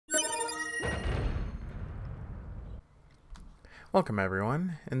Welcome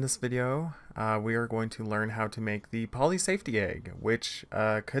everyone. In this video, we are going to learn how to make the poly safety egg, which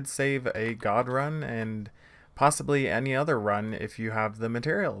could save a god run and possibly any other run if you have the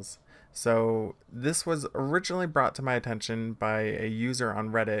materials. So this was originally brought to my attention by a user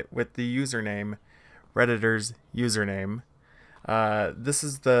on Reddit with the username, Redditor's username. This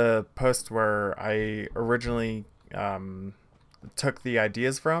is the post where I originally took the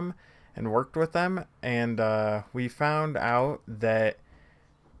ideas from and worked with them, and we found out that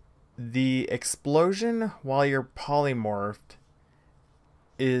the explosion while you're polymorphed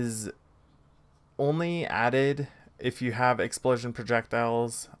is only added if you have explosion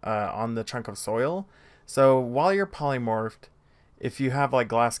projectiles on the chunk of soil. So while you're polymorphed, if you have like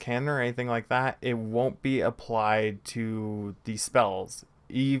glass cannon or anything like that, it won't be applied to the spells,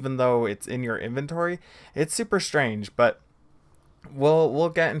 even though it's in your inventory. It's super strange, but we'll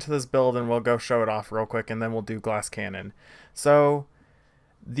get into this build and we'll go show it off real quick, and then we'll do glass cannon. So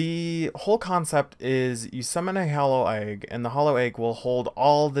the whole concept is you summon a hollow egg, and the hollow egg will hold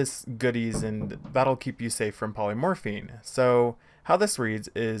all this goodies, and that'll keep you safe from polymorphine. So how this reads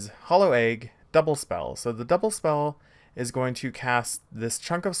is hollow egg, double spell. So the double spell is going to cast this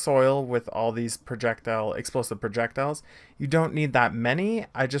chunk of soil with all these explosive projectiles. You don't need that many.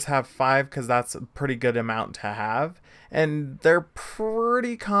 I just have 5 because that's a pretty good amount to have, and they're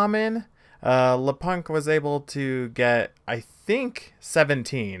pretty common. LePunk was able to get, I think,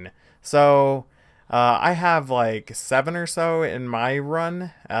 17. So I have like 7 or so in my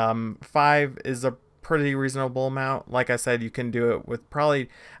run. 5 is a pretty reasonable amount. Like I said, you can do it with probably,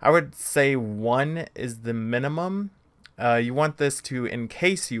 I would say 1 is the minimum. You want this to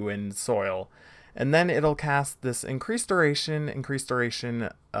encase you in soil, and then it'll cast this increased duration,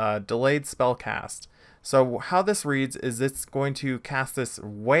 delayed spell cast. So how this reads is it's going to cast this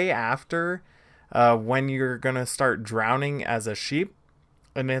way after when you're going to start drowning as a sheep,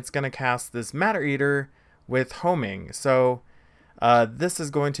 and it's going to cast this Matter Eater with homing. So this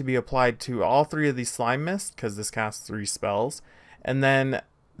is going to be applied to all 3 of these slime mists because this casts 3 spells, and then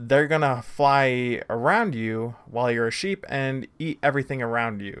they're gonna fly around you while you're a sheep and eat everything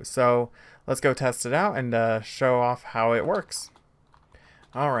around you. So let's go test it out and show off how it works.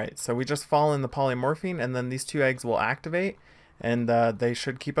 Alright, so we just fall in the polymorphine, and then these 2 eggs will activate, and they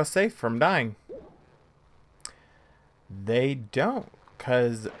should keep us safe from dying. They don't,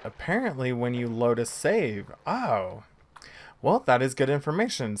 because apparently when you load a save... Oh, well, that is good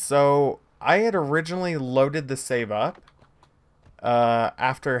information. So I had originally loaded the save up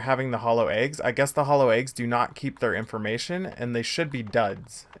after having the hollow eggs. I guess the hollow eggs do not keep their information, and they should be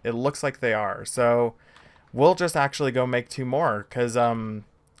duds. It looks like they are. So we'll just actually go make 2 more, because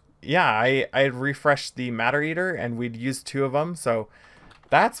yeah, I had refreshed the Matter Eater and we'd used 2 of them. So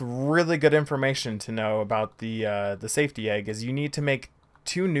that's really good information to know about the safety egg, is you need to make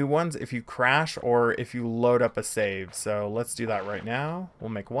 2 new ones if you crash or if you load up a save. So let's do that right now. We'll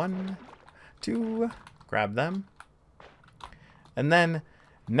make 1, 2, grab them. And then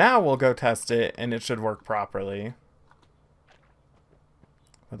now we'll go test it, and it should work properly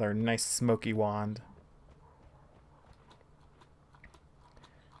with our nice smoky wand.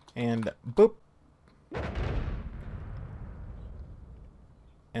 And boop.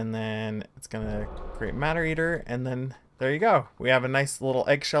 And then it's gonna create Matter Eater, and then there you go. We have a nice little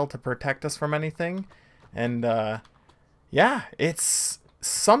eggshell to protect us from anything. And yeah, it's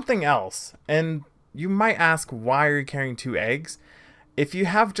something else. And you might ask, why are you carrying 2 eggs? If you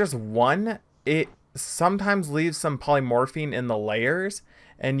have just 1, it sometimes leaves some polymorphine in the layers,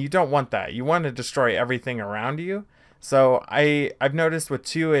 and you don't want that. You want to destroy everything around you. So I've noticed with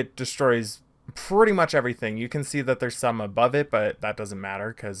 2, it destroys pretty much everything. You can see that there's some above it, but that doesn't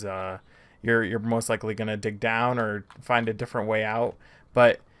matter because you're most likely going to dig down or find a different way out.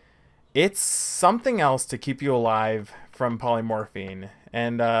 But it's something else to keep you alive from polymorphine.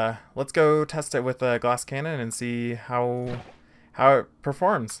 And let's go test it with a glass cannon and see how it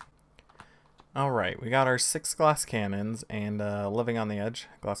performs. Alright, we got our 6 glass cannons, and living on the edge.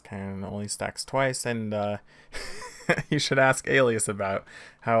 Glass cannon only stacks twice, and you should ask Alias about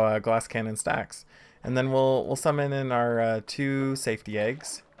how glass cannon stacks. And then we'll summon in our 2 safety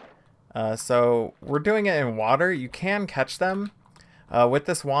eggs. So we're doing it in water. You can catch them. With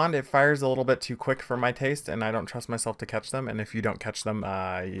this wand, it fires a little bit too quick for my taste, and I don't trust myself to catch them. And if you don't catch them,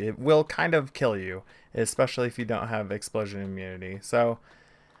 it will kind of kill you, especially if you don't have explosion immunity. So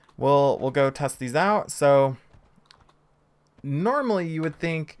we'll go test these out. So normally you would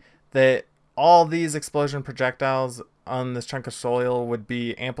think that all these explosion projectiles on this chunk of soil would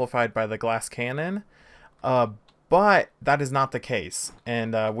be amplified by the glass cannon. But that is not the case,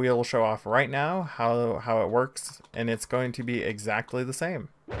 and we'll show off right now how it works, and it's going to be exactly the same.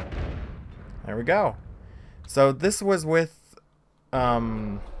 There we go. So this was with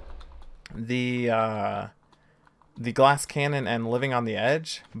the glass cannon and living on the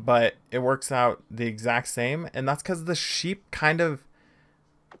edge, but it works out the exact same, and that's because the sheep kind of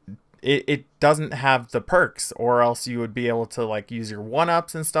it doesn't have the perks, or else you would be able to like use your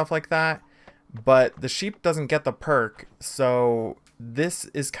 1-ups and stuff like that. But the sheep doesn't get the perk, so this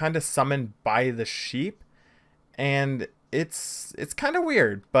is kind of summoned by the sheep, and it's kind of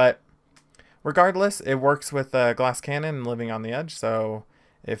weird, but regardless, it works with glass cannon and living on the edge. So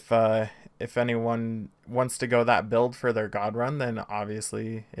if anyone wants to go that build for their god run, then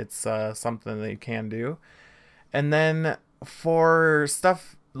obviously it's something that you can do. And then for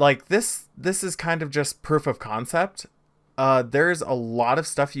stuff like this is kind of just proof of concept. There's a lot of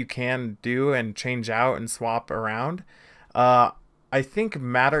stuff you can do and change out and swap around. I think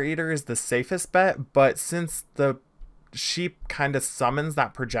Matter Eater is the safest bet, but since the sheep kind of summons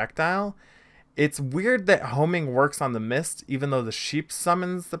that projectile, it's weird that homing works on the mist, even though the sheep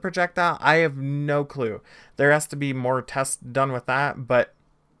summons the projectile. I have no clue. There has to be more tests done with that, but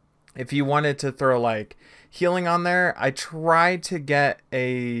if you wanted to throw like healing on there, I tried to get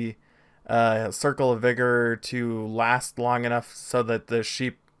a Circle of Vigor to last long enough so that the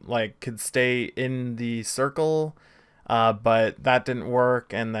sheep like could stay in the circle, but that didn't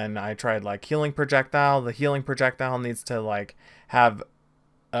work. And then I tried like healing projectile. The healing projectile needs to like have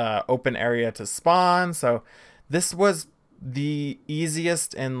open area to spawn. So this was the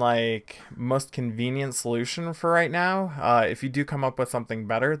easiest and like most convenient solution for right now. If you do come up with something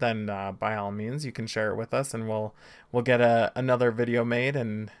better, then by all means you can share it with us, and we'll get another video made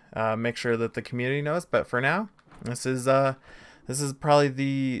and make sure that the community knows. But for now, this is probably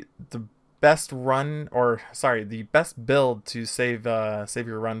the best run, or sorry, the best build to save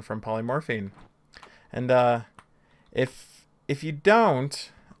your run from polymorphine. And if you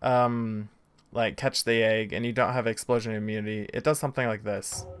don't like catch the egg and you don't have explosion immunity, it does something like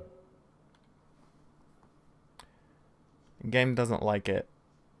this. The game doesn't like it.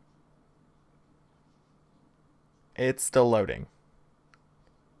 It's still loading.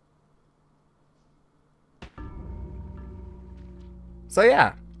 So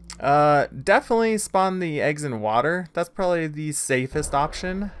yeah, definitely spawn the eggs in water. That's probably the safest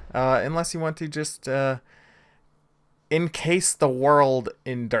option, unless you want to just encase the world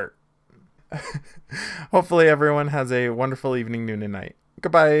in dirt. Hopefully everyone has a wonderful evening, noon, and night.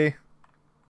 Goodbye.